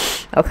sense.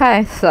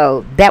 Okay,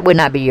 so that would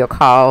not be your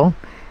call.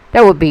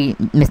 That would be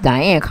Miss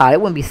Diane's call.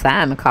 It wouldn't be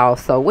Simon's call.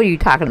 So what are you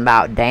talking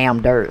about?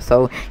 Damn dirt.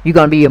 So you're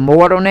gonna be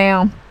immortal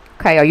now?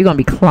 Okay, are you gonna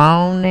be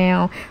cloned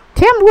now?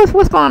 Tell me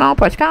what's going on,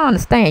 Porsha. I don't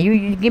understand.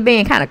 You're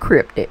being kind of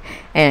cryptic,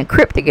 and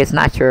cryptic is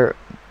not your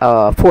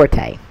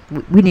forte.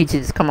 We need you to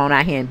just come on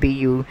out here and be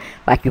you,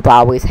 like you've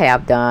always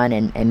have done,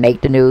 and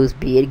make the news,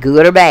 be it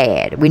good or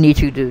bad. We need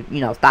you to,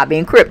 you know, stop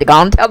being cryptic. Go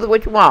on and tell us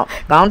what you want.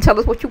 Go on and tell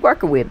us what you're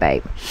working with,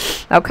 baby.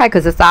 Okay,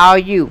 because it's all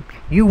you.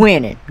 You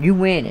winning. You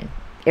winning.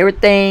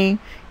 Everything,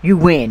 you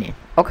winning.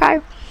 Okay?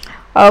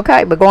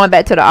 Okay, but going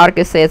back to the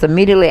article, it says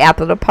immediately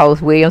after the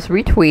post, Williams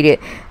retweeted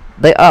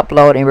the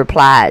upload and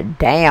replied,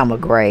 "Damn a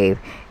grave."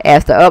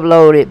 As the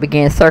upload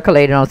began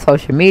circulating on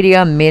social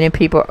media, many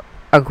people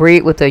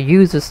agreed with the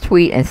user's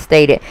tweet and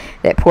stated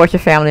that Porsha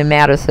Family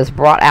Matters has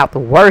brought out the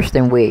worst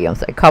in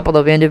Williams. A couple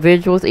of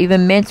individuals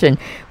even mentioned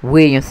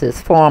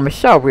Williams' former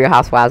show, Real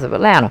Housewives of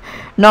Atlanta.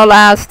 No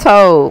lies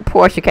told,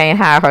 Porsha can't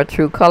hide her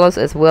true colors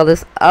as well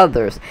as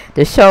others.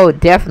 The show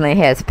definitely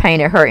has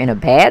painted her in a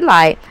bad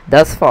light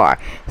thus far.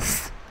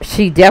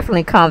 She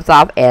definitely comes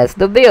off as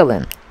the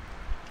villain.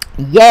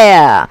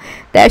 Yeah,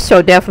 that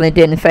show definitely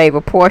didn't favor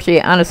Porsha.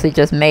 It honestly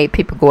just made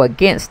people go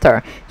against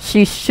her.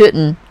 She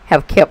shouldn't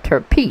have kept her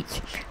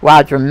peach.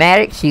 While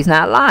dramatic, she's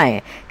not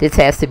lying. This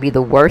has to be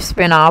the worst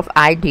spin-off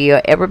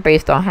idea ever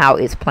based on how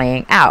it's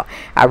playing out.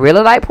 I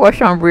really like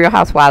Porsha on Real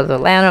Housewives of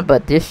Atlanta,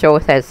 but this show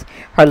has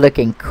her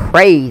looking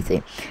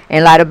crazy.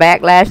 In light of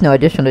backlash, no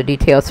additional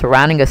details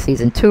surrounding a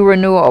season 2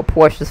 renewal or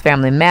Porsha's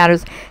Family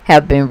Matters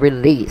have been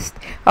released.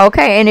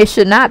 Okay, and it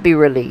should not be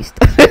released.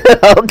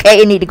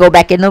 Okay, it need to go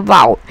back in the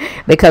vault,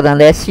 because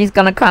unless she's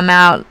gonna come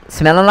out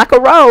smelling like a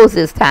rose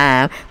this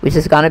time, which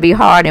is gonna be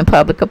hard in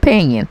public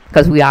opinion,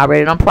 because we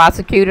already done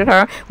prosecuted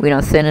her, we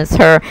done sentenced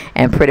her,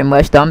 and pretty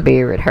much done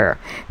buried her.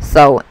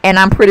 So, and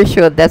I'm pretty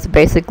sure that's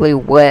basically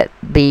what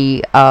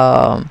the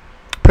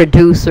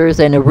producers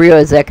and the real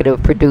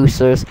executive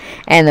producers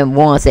and the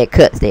ones that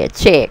cuts their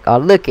check are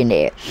looking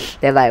at.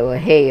 They're like, well,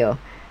 hell,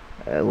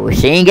 well,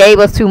 she ain't gave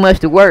us too much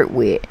to work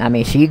with. I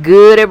mean, she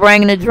good at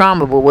bringing the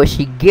drama, but what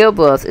she give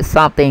us is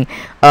something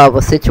of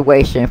a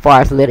situation as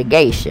far as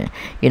litigation.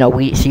 You know,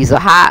 she's a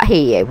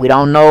hothead. We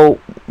don't know,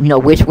 you know,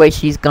 which way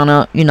she's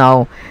gonna, you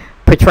know,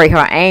 portray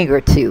her anger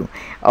to,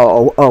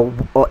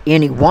 or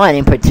anyone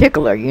in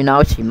particular. You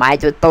know, she might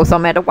just throw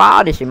something at the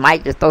wall, and she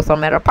might just throw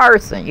something at a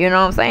person. You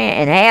know what I'm saying?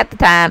 And half the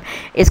time,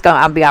 it's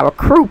gonna be our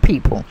crew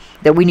people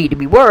that we need to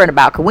be worried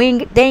about, because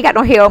they ain't got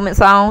no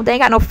helmets on, they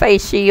ain't got no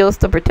face shields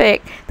to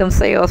protect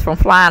themselves from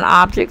flying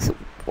objects,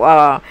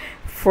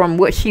 from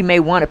what she may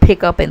want to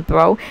pick up and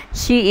throw.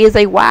 She is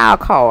a wild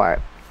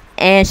card,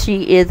 and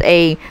she is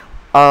a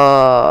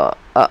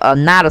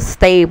not a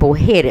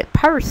stable-headed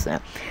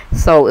person.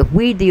 So if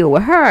we deal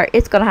with her,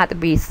 it's gonna have to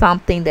be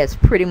something that's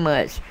pretty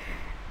much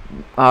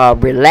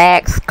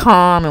relaxed,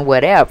 calm, and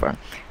whatever.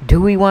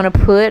 Do we want to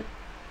put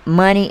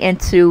money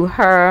into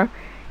her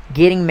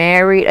getting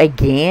married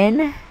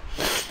again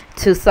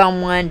to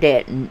someone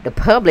that the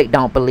public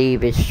don't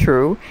believe is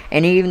true?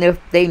 And even if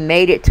they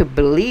made it to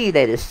believe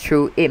that it's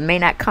true, it may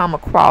not come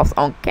across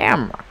on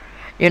camera.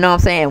 You know what I'm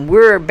saying?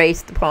 We're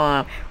based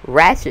upon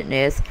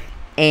ratchetness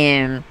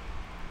and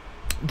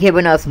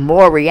giving us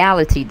more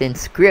reality than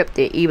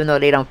scripted, even though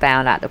they don't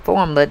found out the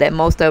formula that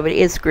most of it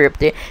is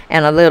scripted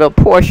and a little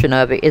portion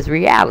of it is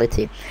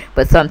reality.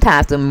 But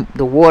sometimes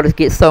the waters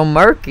get so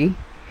murky,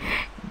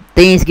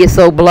 things get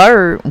so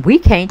blurred, we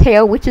can't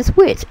tell which is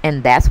which.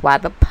 And that's why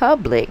the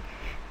public,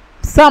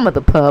 some of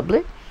the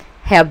public,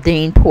 have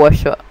deemed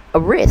Porsha a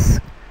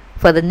risk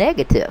for the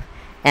negative.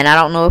 And I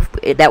don't know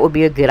if that would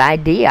be a good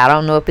idea. I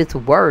don't know if it's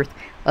worth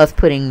us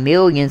putting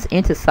millions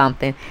into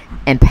something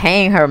and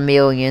paying her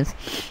millions,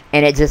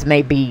 and it just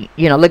may be,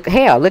 you know, look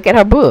at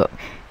her book.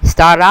 It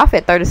started off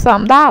at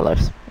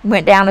 $30-something,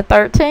 went down to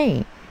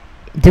 $13.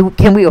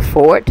 Can we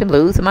afford to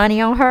lose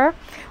money on her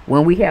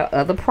when we have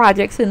other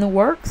projects in the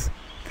works?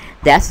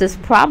 That's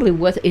just probably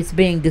what is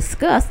being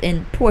discussed,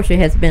 and Porsha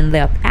has been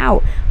left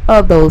out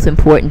of those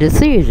important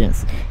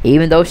decisions.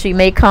 Even though she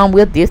may come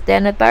with this, that,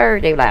 and the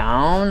third, they're like,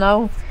 I don't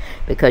know,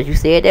 because you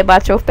said that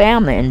about your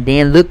family. And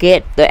then look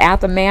at the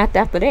aftermath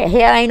after that.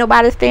 Hell, ain't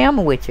nobody's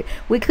family with you.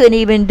 We couldn't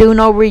even do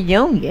no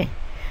reunion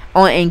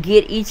and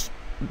get each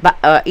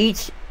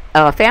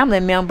family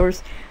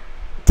member's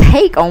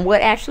take on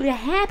what actually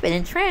happened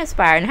and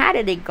transpired, and how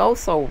did it go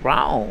so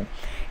wrong.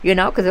 You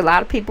know, because a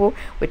lot of people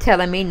were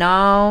telling me,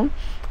 no,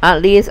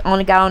 Aunt Liz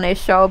only got on that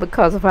show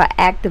because of her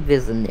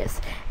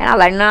activismness. And I'm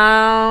like,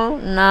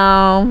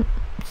 no,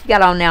 she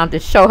got on now to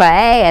show her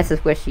ass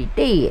is what she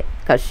did,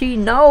 because she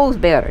knows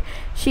better.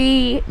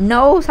 She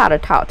knows how to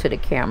talk to the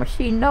camera.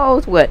 She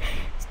knows what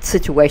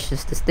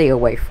situations to stay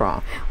away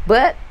from.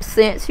 But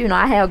since, you know,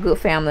 I have good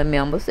family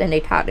members and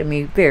they talk to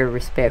me very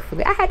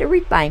respectfully, I had to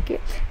rethink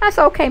it. That's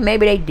okay.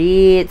 Maybe they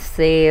did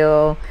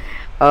sell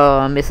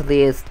Miss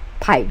Liz's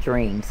pipe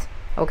dreams.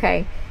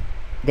 Okay,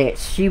 that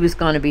she was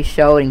going to be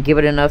showed and give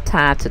it enough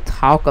time to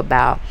talk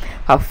about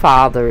her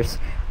father's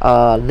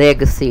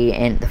legacy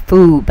and the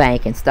food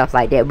bank and stuff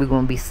like that. We're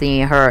going to be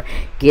seeing her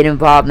get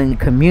involved in the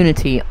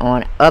community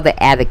on other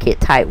advocate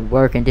type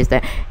work and just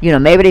that. You know,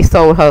 maybe they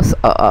sold her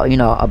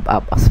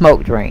a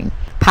smoke dream,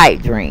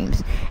 pipe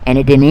dreams, and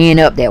it didn't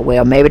end up that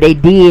well. Maybe they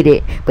did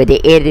it, but they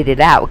edited it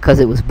out because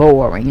it was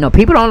boring. You know,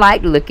 people don't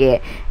like to look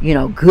at, you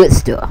know, good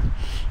stuff.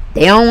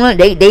 They don't want,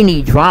 they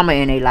need drama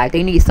in their life.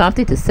 They need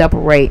something to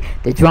separate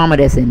the drama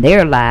that's in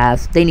their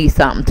lives. They need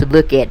something to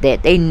look at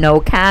that they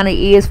know kind of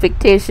is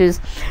fictitious,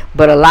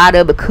 but a lot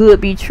of it could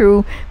be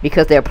true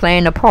because they're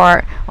playing the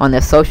part on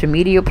their social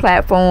media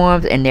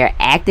platforms and they're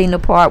acting the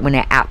part when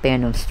they're out there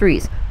in the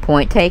streets.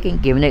 Point taken,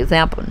 give an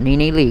example,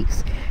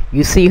 neneleakes.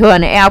 You see her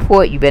in the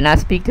airport, you better not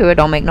speak to her.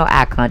 Don't make no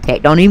eye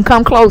contact. Don't even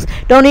come close.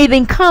 Don't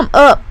even come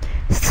up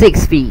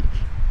 6 feet.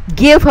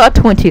 Give her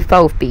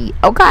 24 feet,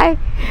 okay?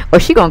 Or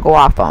she gonna go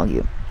off on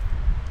you,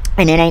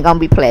 and it ain't gonna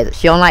be pleasant.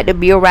 She don't like to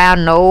be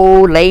around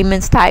no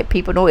layman's type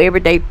people, no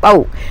everyday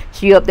folk.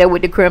 She up there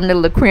with the creme de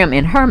la creme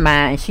in her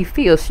mind, and she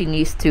feels she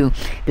needs to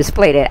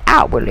display that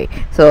outwardly.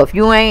 So if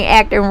you ain't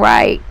acting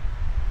right,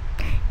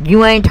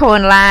 you ain't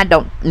towing the line,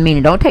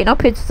 don't take no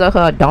pictures of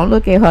her, don't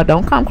look at her,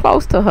 don't come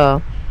close to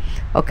her,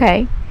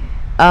 okay?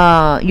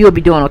 You'll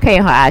be doing okay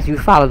in her eyes. You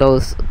follow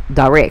those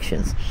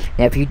directions.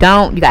 Now if you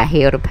don't, you got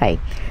hell to pay.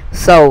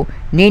 So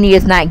Nene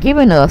is not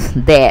giving us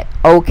that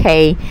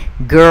okay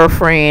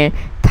girlfriend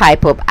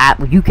type of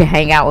you can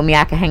hang out with me,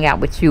 I can hang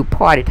out with you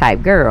party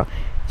type girl.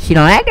 She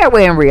don't act that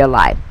way in real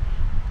life,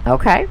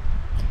 okay?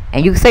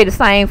 And you can say the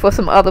same for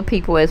some other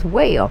people as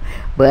well.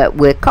 But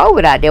with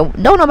COVID out there,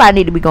 don't nobody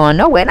need to be going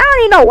nowhere. And I don't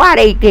even know why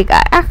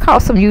I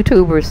caught some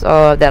YouTubers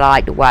that I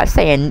like to watch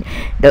saying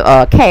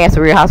the cast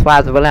of Real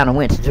Housewives of Atlanta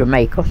went to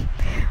Jamaica.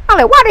 I'm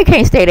like, why they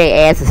can't stay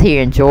their asses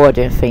here in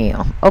Georgia and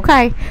film?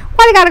 Okay,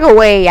 why they gotta go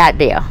way out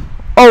there,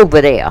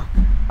 over there?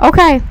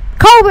 Okay,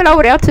 COVID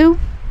over there too.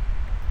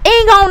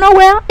 Ain't going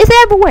nowhere. It's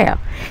everywhere.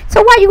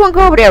 So why you gonna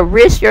go over there,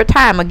 risk your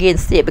time of getting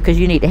sick because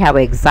you need to have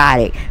an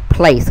exotic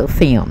place of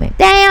filming?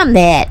 Damn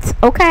that.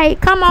 Okay,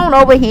 come on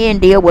over here and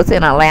deal with what's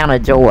in Atlanta,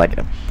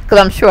 Georgia, because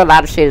I'm sure a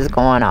lot of shit is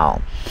going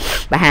on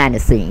behind the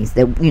scenes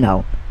that, you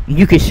know,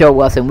 you can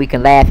show us and we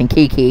can laugh and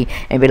kiki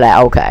and be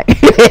like, okay.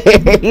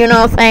 You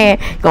know what I'm saying?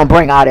 Gonna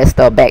bring all that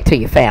stuff back to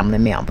your family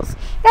members.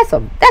 That's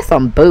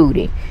some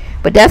booty.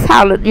 But that's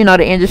how, you know,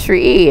 the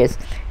industry is.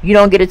 You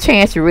don't get a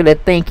chance to really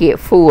think it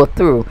full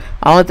through.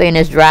 Only thing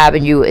that's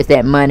driving you is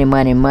that money,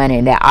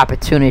 and that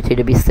opportunity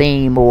to be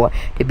seen more,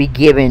 to be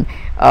given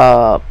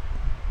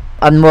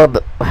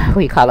another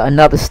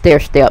stair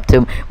step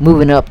to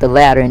moving up the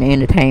ladder in the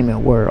entertainment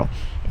world.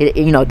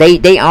 You know,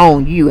 they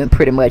own you, and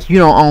pretty much you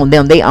don't own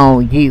them, they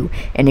own you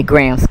in the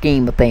grand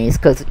scheme of things,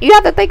 because you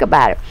have to think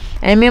about it.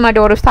 And me and my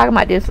daughter was talking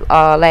about this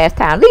last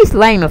time. At least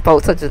layman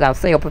folks such as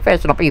ourselves,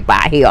 professional people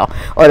out here,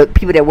 or the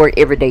people that work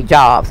everyday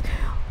jobs,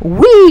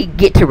 we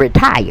get to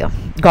retire,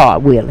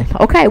 God willing.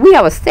 Okay, we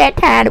have a set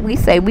time that we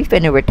say we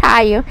finna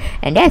retire,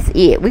 and that's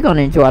it. We're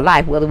gonna enjoy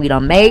life, whether we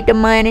done made the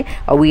money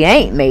or we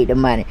ain't made the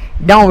money.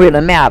 Don't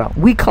really matter.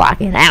 We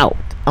clocking out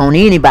on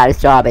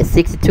anybody's job at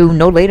 62,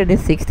 no later than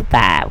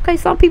 65. Okay,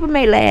 some people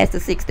may last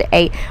to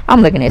 68.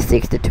 I'm looking at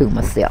 62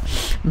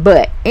 myself.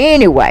 But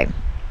anyway,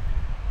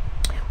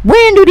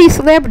 when do these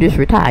celebrities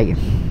retire?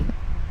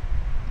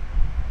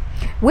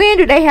 When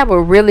do they have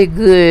a really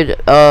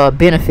good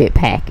benefit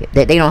packet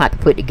that they don't have to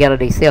put together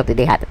themselves, that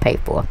they have to pay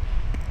for?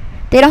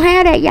 They don't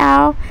have that,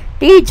 y'all.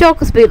 These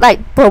jokers be like,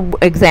 for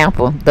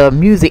example, the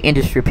music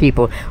industry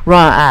people,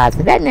 Ron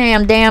Isley. That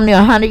damn near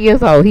 100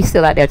 years old. He's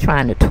still out there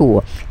trying to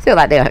tour. Still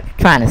out there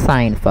trying to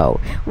sing for.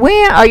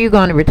 When are you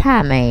going to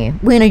retire, man?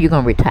 When are you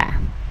going to retire?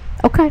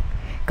 Okay.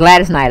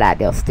 Gladys Knight out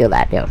there, still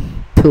out there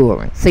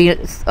touring. See,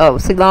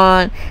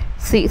 Ceylon,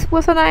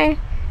 what's her name?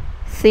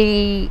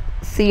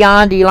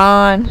 Ceylon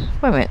Dion.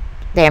 Wait a minute.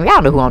 Damn,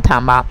 y'all know who I'm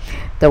talking about.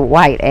 The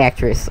white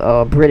actress,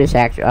 British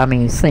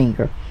actress,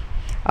 singer.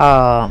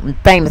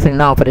 Famously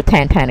known for the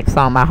Titanic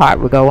song "My Heart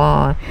Will Go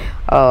On,"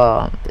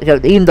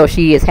 even though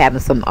she is having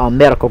some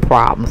medical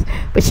problems,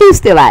 but she's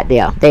still out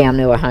there, damn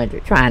near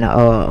 100, trying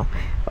to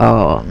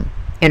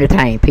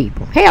entertain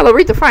people. Hell,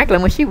 Aretha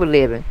Franklin, when she was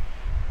living,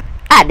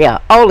 out there,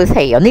 old as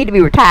hell, need to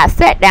be retired,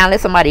 sat down, let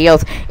somebody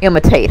else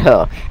imitate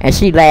her, and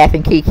she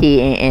laughing,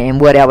 kiki,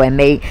 and whatever, and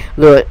made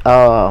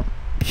little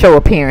show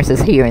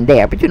appearances here and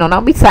there. But you know,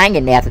 don't be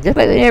singing that. So just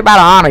let everybody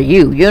honor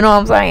you. You know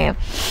what I'm saying?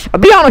 Or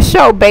be on a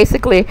show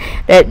basically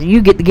that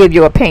you get to give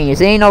your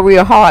opinions. It ain't no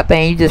real hard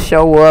thing. You just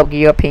show up,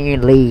 give your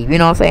opinion, leave. You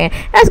know what I'm saying?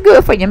 That's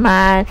good for your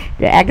mind,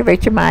 to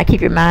activate your mind,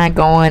 keep your mind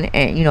going,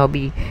 and you know,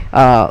 be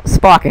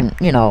sparking,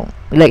 you know,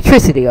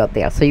 electricity up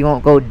there, so you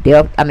won't go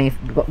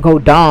go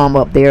dumb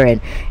up there, and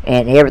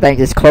everything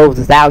just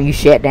closes out. You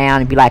shut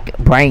down and be like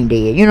brain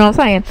dead. You know what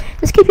I'm saying?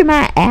 Just keep your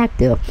mind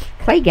active.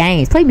 Play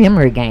games, play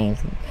memory games.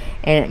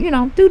 And, you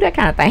know, do that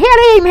kind of thing. Hell,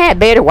 they even had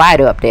Betty White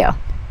up there.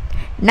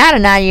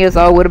 99 years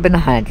old, would have been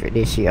 100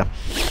 this year.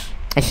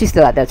 And she's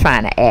still out there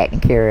trying to act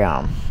and carry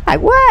on. Like,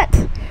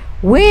 what?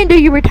 When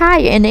do you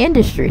retire in the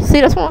industry?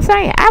 See, that's what I'm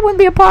saying. I wouldn't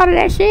be a part of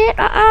that shit.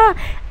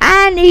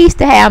 I needs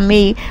to have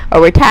me a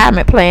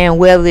retirement plan,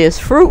 whether it's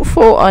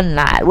fruitful or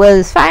not,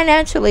 whether it's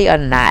financially or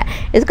not.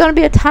 It's going to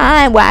be a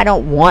time where I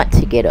don't want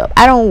to get up.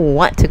 I don't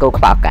want to go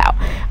clock out,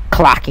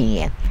 clock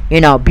in. You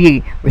know,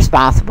 be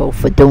responsible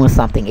for doing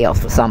something else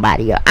for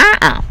somebody else.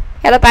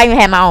 Hell, if I even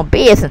had my own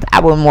business, I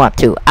wouldn't want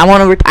to. I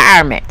want a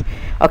retirement.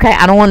 Okay,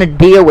 I don't want to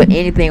deal with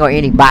anything or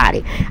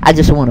anybody. I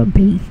just want to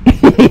be.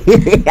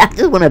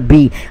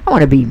 I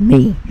want to be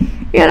me.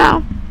 You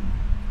know.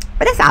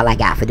 But that's all I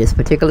got for this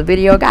particular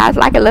video, guys.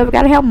 Like and love,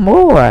 gotta have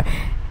more.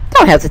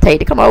 Don't hesitate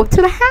to come over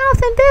to the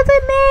house and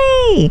visit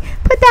me.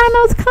 Put down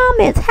those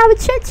comments. Have a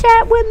chit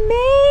chat with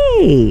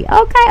me.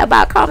 Okay,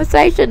 about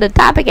conversation, the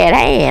topic at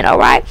hand. All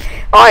right.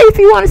 Or if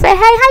you want to say, hey,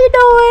 how you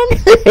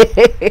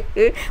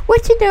doing?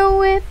 What you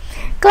doing?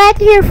 Glad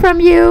to hear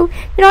from you.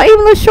 You know, even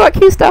little short,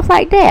 cute stuff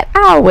like that.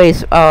 I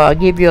always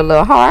give you a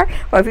little heart.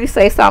 Or if you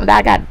say something that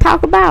I got to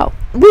talk about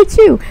with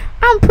you,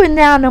 I'm putting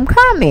down them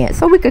comments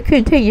so we could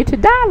continue to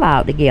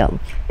dialogue together.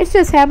 It's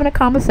just having a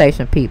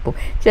conversation, people.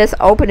 Just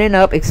opening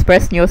up,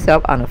 expressing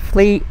yourself on a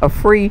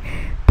free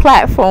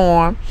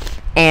platform,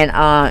 and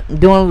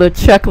doing a little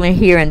chuckling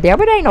here and there.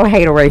 But there ain't no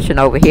hateration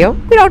over here.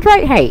 We don't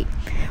drink hate.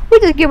 We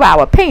just give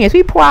our opinions.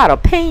 We pour out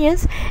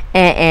opinions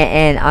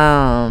and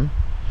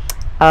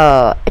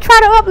try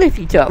to uplift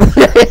each other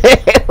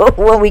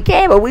when we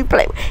can. But we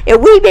play. If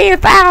we being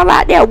foul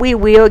out there, we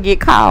will get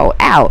called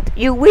out.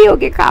 You will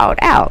get called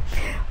out.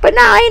 But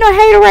now ain't no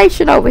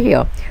hateration over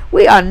here.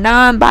 We are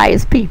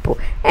non-biased people,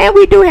 and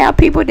we do have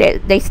people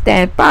that they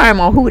stand firm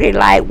on who they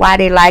like, why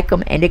they like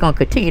them, and they're gonna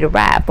continue to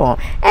ride for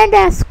them, and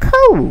that's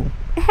cool.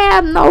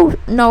 Have no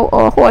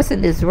horse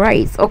in this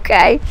race,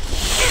 okay?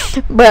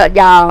 But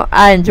y'all,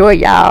 I enjoy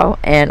y'all,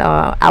 and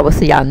I will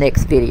see y'all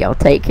next video.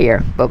 Take care.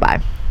 Bye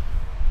bye.